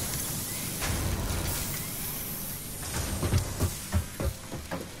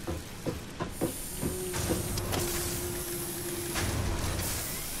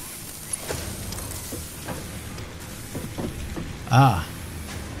 Ah.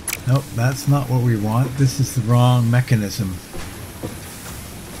 Nope, that's not what we want. This is the wrong mechanism.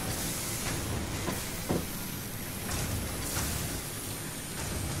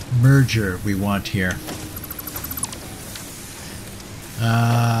 Merger we want here.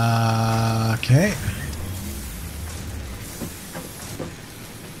 Okay.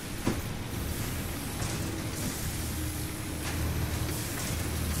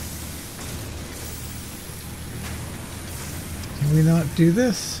 Can we not do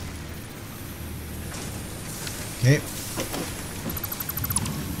this? Okay.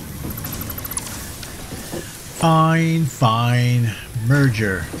 Fine.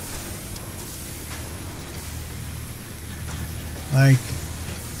 Merger. Like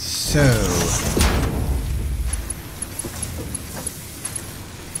so.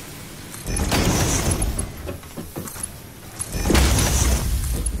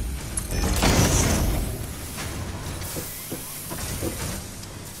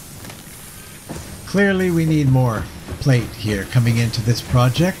 Clearly we need more plate here coming into this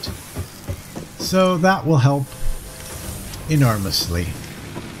project, so that will help enormously.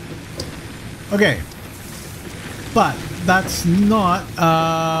 Okay, but that's not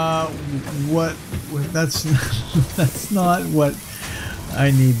that's not what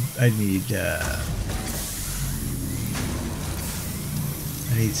I need. I need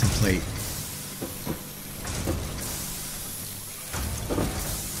some plate.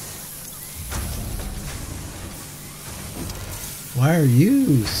 Why are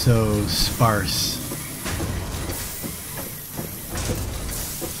you so sparse?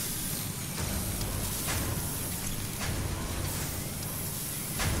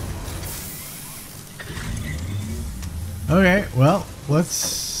 Okay, well, let's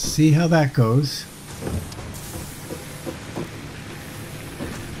see how that goes.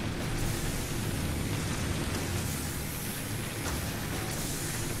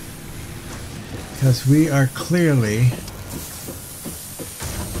 Because we are clearly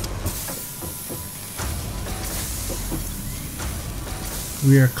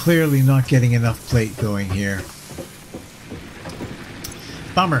not getting enough plate going here.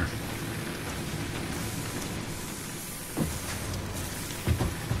 Bummer.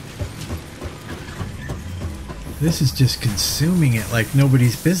 This is just consuming it like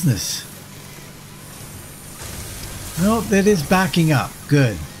nobody's business. No, that is backing up.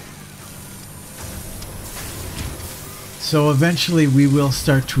 Good. So eventually we will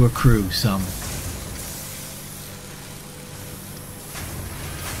start to accrue some.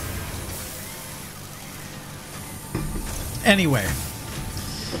 Anyway,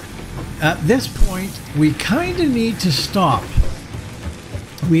 at this point, we kind of need to stop.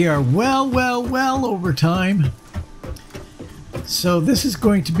 We are well over time. So this is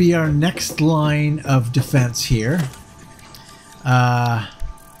going to be our next line of defense here.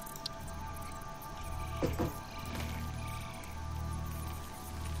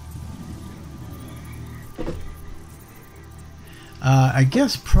 I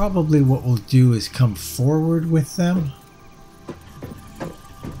guess probably what we'll do is come forward with them.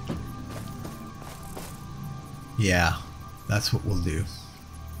 Yeah, that's what we'll do.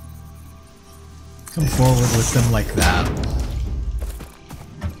 Come forward with them like that.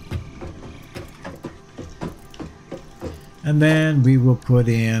 And then we will put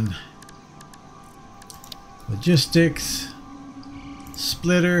in logistics,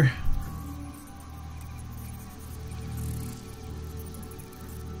 splitter,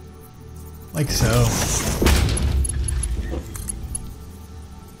 like so.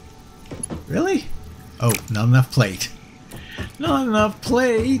 Really? Oh, not enough plate. Not enough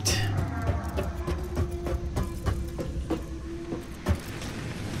plate.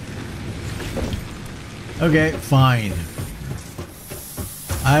 Okay, fine.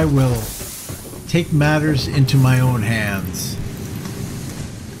 I will take matters into my own hands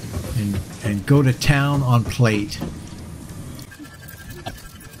and go to town on plate.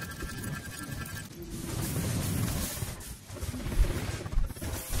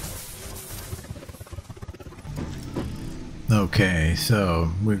 Okay,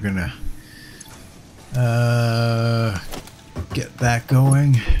 so we're gonna get that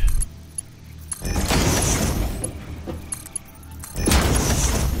going.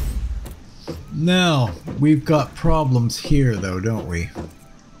 Now, we've got problems here though, don't we?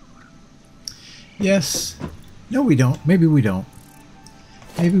 Yes. No, we don't. Maybe we don't.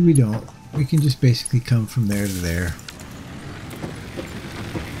 Maybe we don't. We can just basically come from there to there.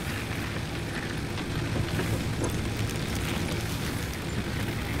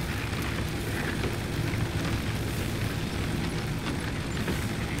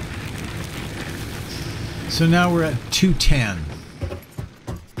 So now we're at 210.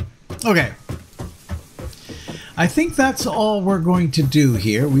 Okay. I think that's all we're going to do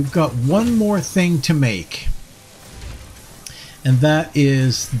here. We've got one more thing to make. And that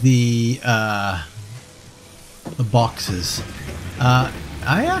is the boxes. I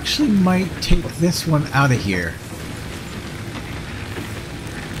actually might take this one out of here.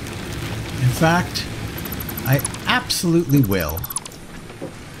 In fact, I absolutely will.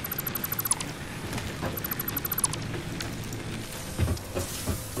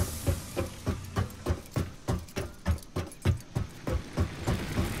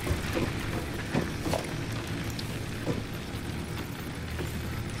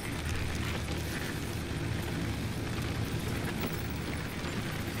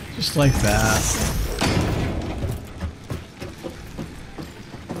 Just like that.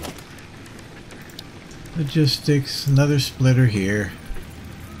 Logistics, another splitter here.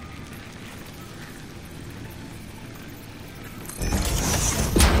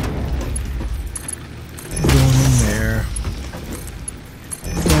 Going in there.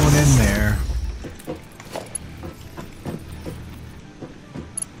 Going in there.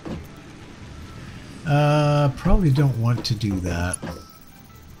 Probably don't want to do that.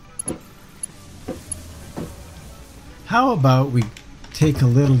 How about we take a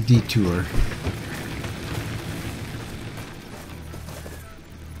little detour?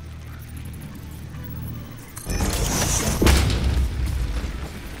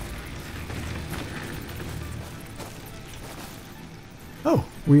 Oh,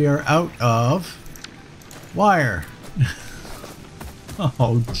 we are out of wire.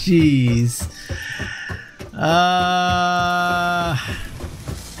 Oh, jeez.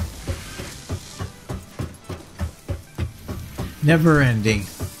 Never ending.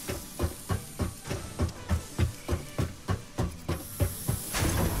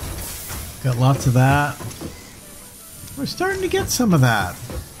 Got lots of that. We're starting to get some of that.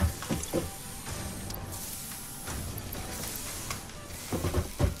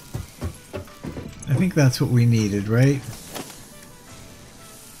 I think that's what we needed, right?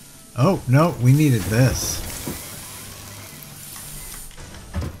 Oh, no, we needed this.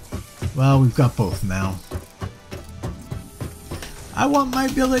 Well, we've got both now. I want my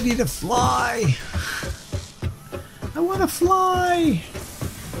ability to fly. I want to fly.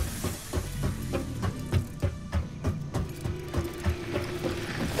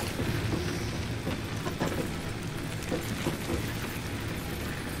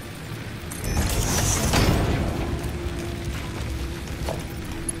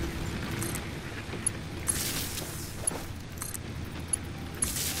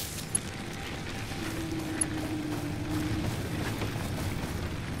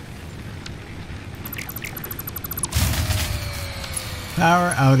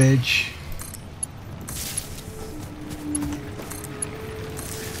 Power outage.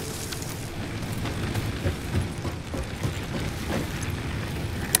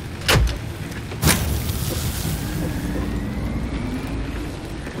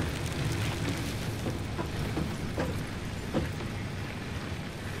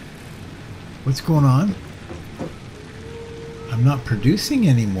 What's going on? I'm not producing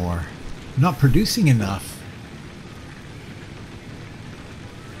anymore. I'm not producing enough.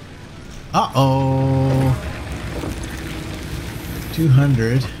 Uh-oh.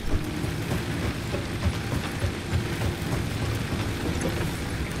 200.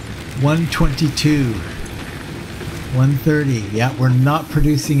 $122. 130. Yeah, we're not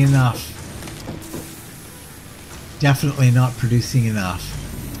producing enough. Definitely not producing enough.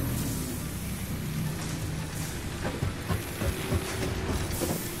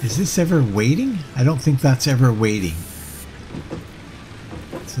 Is this ever waiting? I don't think that's ever waiting.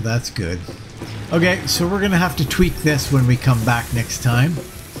 So that's good. Okay, so we're going to have to tweak this when we come back next time.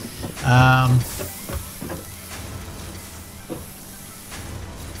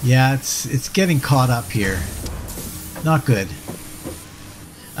 Yeah, it's getting caught up here. Not good.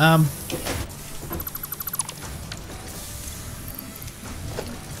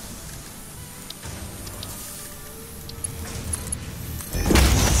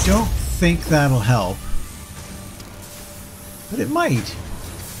 Don't think that'll help, but it might.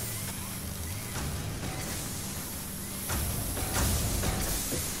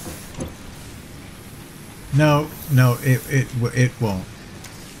 No, it won't.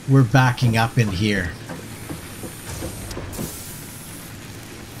 We're backing up in here.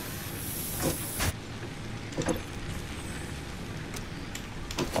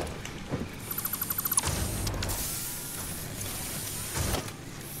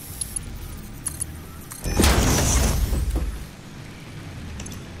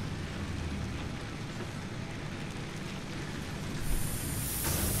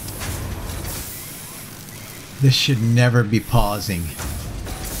 This should never be pausing.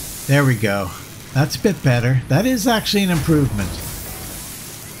 There we go. That's a bit better. That is actually an improvement.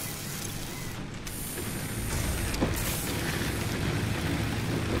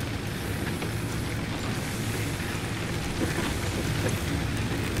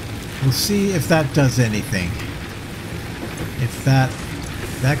 We'll see if that does anything. If that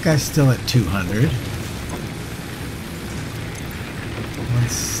guy's still at 200.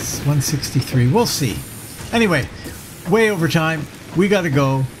 163. We'll see. Anyway, way over time. We gotta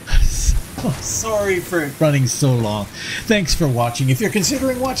go. Sorry for it running so long. Thanks for watching. If you're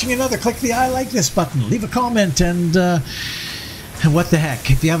considering watching another, click the I like this button. Leave a comment and what the heck.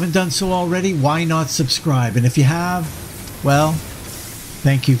 If you haven't done so already, why not subscribe? And if you have, well,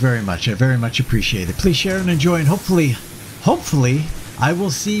 thank you very much. I very much appreciate it. Please share and enjoy, and hopefully, I will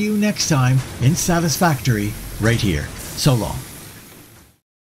see you next time in Satisfactory right here. So long.